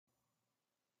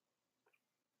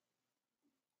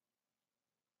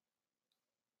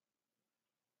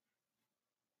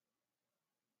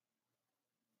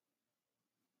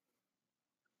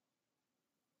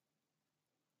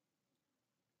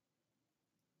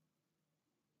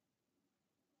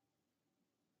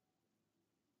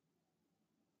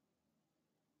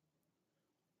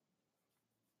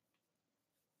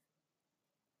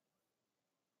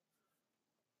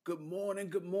Good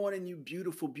morning, you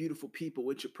beautiful, beautiful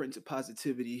people. It's your Prince of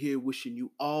Positivity here, wishing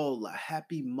you all a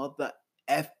happy mother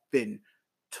effing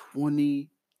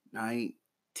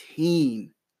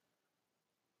 2019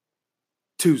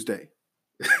 Tuesday.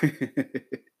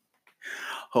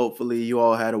 Hopefully, you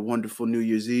all had a wonderful New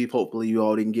Year's Eve. Hopefully, you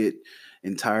all didn't get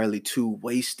entirely too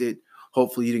wasted.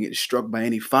 Hopefully, you didn't get struck by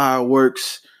any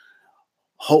fireworks.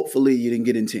 Hopefully, you didn't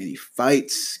get into any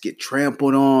fights, get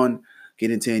trampled on,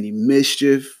 get into any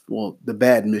mischief. Well, the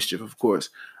bad mischief, of course.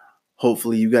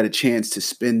 Hopefully, you got a chance to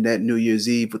spend that New Year's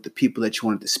Eve with the people that you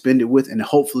wanted to spend it with. And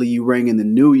hopefully, you rang in the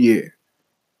new year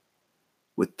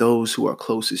with those who are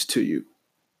closest to you.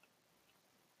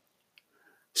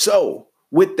 So,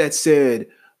 with that said,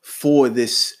 for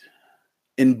this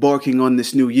embarking on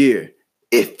this new year,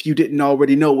 if you didn't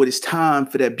already know, it is time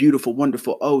for that beautiful,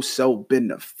 wonderful, oh so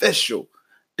beneficial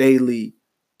daily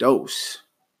dose.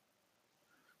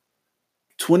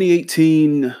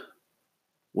 2018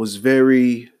 was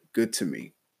very good to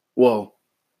me. Well,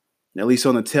 at least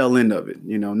on the tail end of it.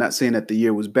 Not saying that the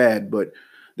year was bad, but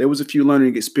there was a few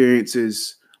learning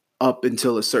experiences up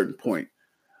until a certain point.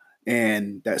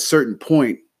 And that certain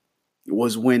point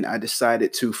was when I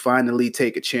decided to finally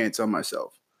take a chance on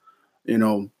myself.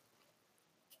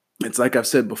 It's like I've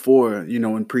said before,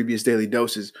 in previous daily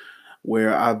doses,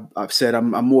 where I've said I'm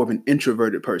more of an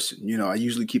introverted person. I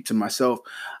usually keep to myself.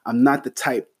 I'm not the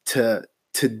type to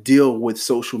deal with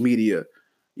social media,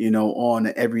 on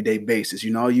an everyday basis.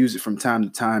 I'll use it from time to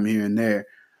time here and there,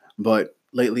 but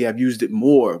lately I've used it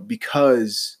more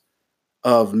because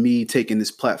of me taking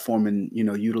this platform and,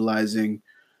 utilizing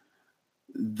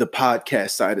the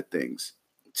podcast side of things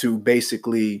to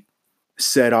basically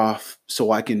set off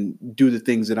so I can do the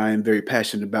things that I am very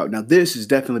passionate about. Now, this has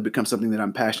definitely become something that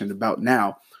I'm passionate about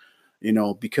now,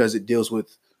 because it deals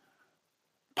with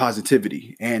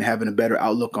positivity and having a better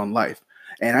outlook on life.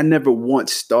 And I never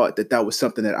once thought that was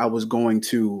something that I was going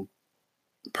to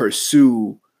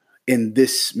pursue in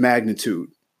this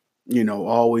magnitude. I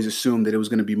always assumed that it was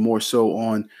going to be more so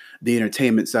on the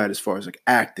entertainment side as far as like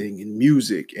acting and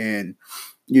music and,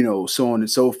 so on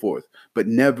and so forth, but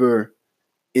never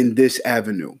in this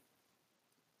avenue.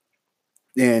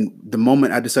 And the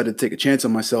moment I decided to take a chance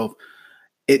on myself,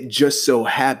 it just so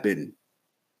happened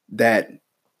that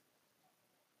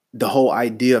the whole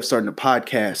idea of starting a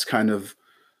podcast kind of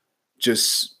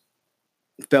just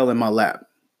fell in my lap.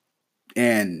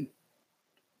 And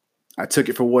I took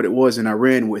it for what it was and I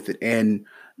ran with it. And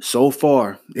so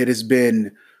far, it has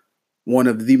been one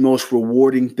of the most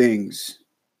rewarding things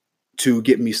to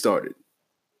get me started.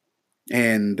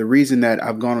 And the reason that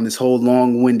I've gone on this whole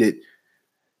long-winded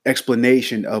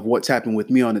explanation of what's happened with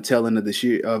me on the tail end of this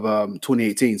year of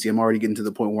 2018. See, I'm already getting to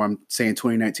the point where I'm saying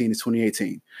 2019 is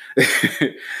 2018.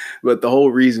 But the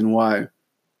whole reason why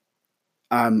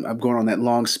I'm going on that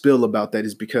long spill about that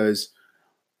is because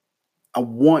I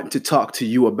want to talk to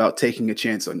you about taking a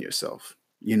chance on yourself.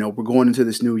 We're going into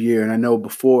this new year, and I know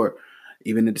before,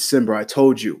 even in December, I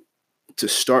told you to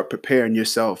start preparing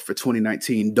yourself for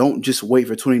 2019. Don't just wait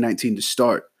for 2019 to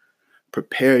start.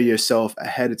 Prepare yourself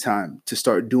ahead of time to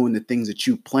start doing the things that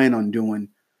you plan on doing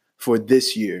for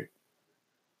this year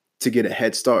to get a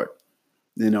head start.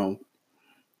 I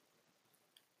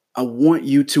want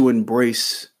you to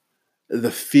embrace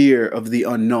the fear of the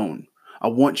unknown. I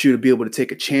want you to be able to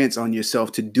take a chance on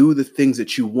yourself to do the things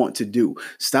that you want to do.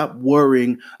 Stop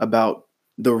worrying about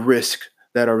the risk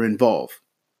that are involved.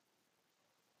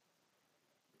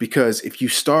 Because if you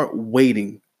start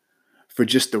waiting for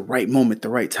just the right moment, the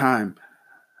right time,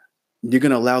 you're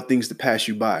going to allow things to pass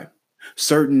you by.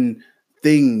 Certain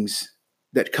things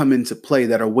that come into play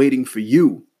that are waiting for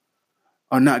you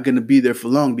are not going to be there for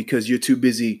long because you're too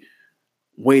busy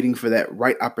waiting for that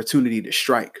right opportunity to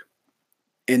strike.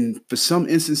 And for some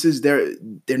instances, there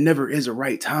never is a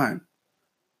right time,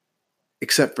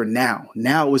 except for now.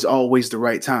 Now is always the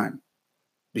right time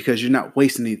because you're not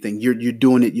wasting anything. You're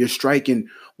doing it. You're striking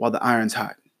while the iron's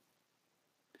hot.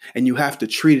 And you have to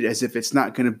treat it as if it's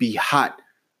not going to be hot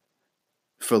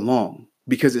for long,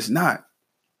 because it's not.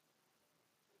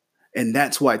 And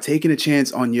that's why taking a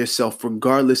chance on yourself,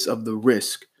 regardless of the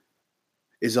risk,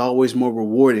 is always more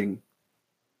rewarding,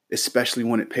 especially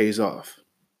when it pays off.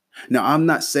 Now, I'm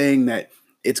not saying that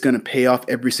it's going to pay off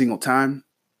every single time,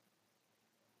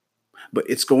 but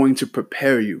it's going to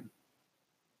prepare you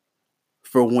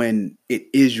for when it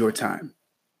is your time.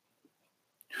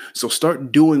 So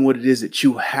start doing what it is that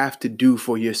you have to do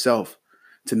for yourself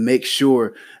to make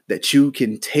sure that you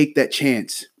can take that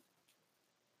chance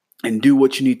and do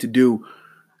what you need to do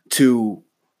to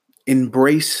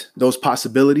embrace those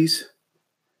possibilities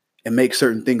and make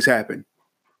certain things happen.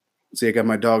 See, I got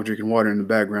my dog drinking water in the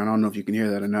background. I don't know if you can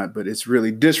hear that or not, but it's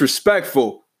really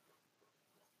disrespectful.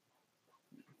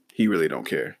 He really don't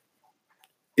care.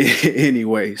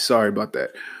 Anyway, sorry about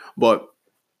that. But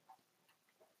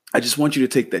I just want you to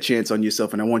take that chance on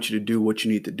yourself, and I want you to do what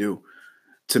you need to do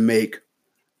to make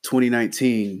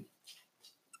 2019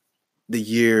 the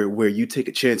year where you take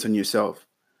a chance on yourself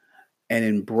and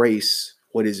embrace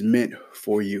what is meant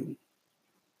for you.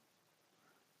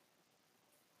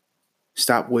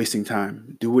 Stop wasting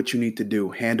time. Do what you need to do.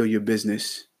 Handle your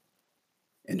business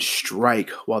and strike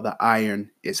while the iron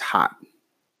is hot.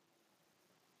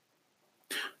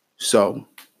 So,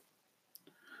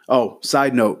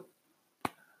 side note,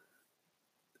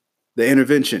 the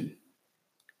intervention,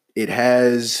 it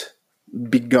has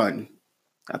begun.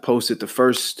 I posted the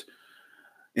first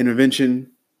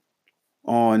intervention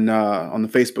on the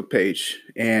Facebook page,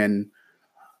 and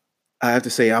I have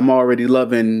to say I'm already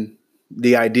loving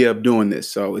the idea of doing this.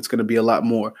 So it's going to be a lot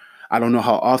more. I don't know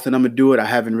how often I'm going to do it. I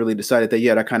haven't really decided that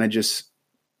yet. I kind of just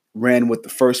ran with the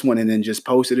first one and then just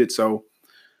posted it. So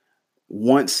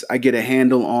once I get a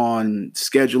handle on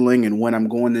scheduling and when I'm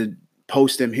going to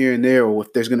post them here and there, or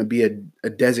if there's going to be a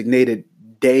designated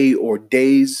day or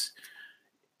days,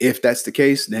 if that's the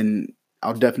case, then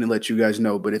I'll definitely let you guys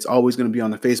know. But it's always going to be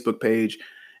on the Facebook page,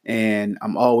 and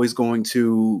I'm always going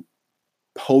to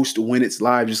post when it's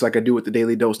live, just like I do with the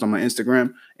Daily Dose on my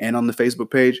Instagram and on the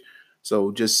Facebook page.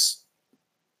 So just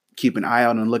keep an eye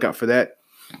out and look out for that.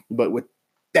 But with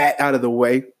that out of the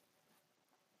way,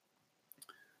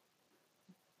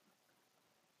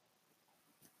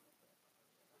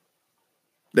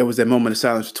 there was that moment of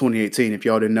silence for 2018. If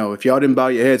y'all didn't know, if y'all didn't bow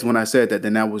your heads when I said that,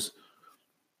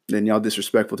 then y'all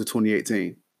disrespectful to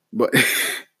 2018. But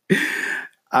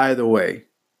either way,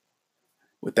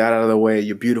 with that out of the way,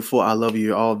 you're beautiful. I love you.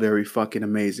 You're all very fucking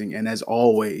amazing. And as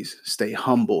always, stay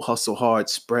humble, hustle hard,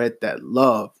 spread that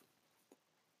love.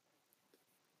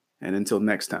 And until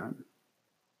next time,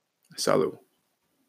 salut.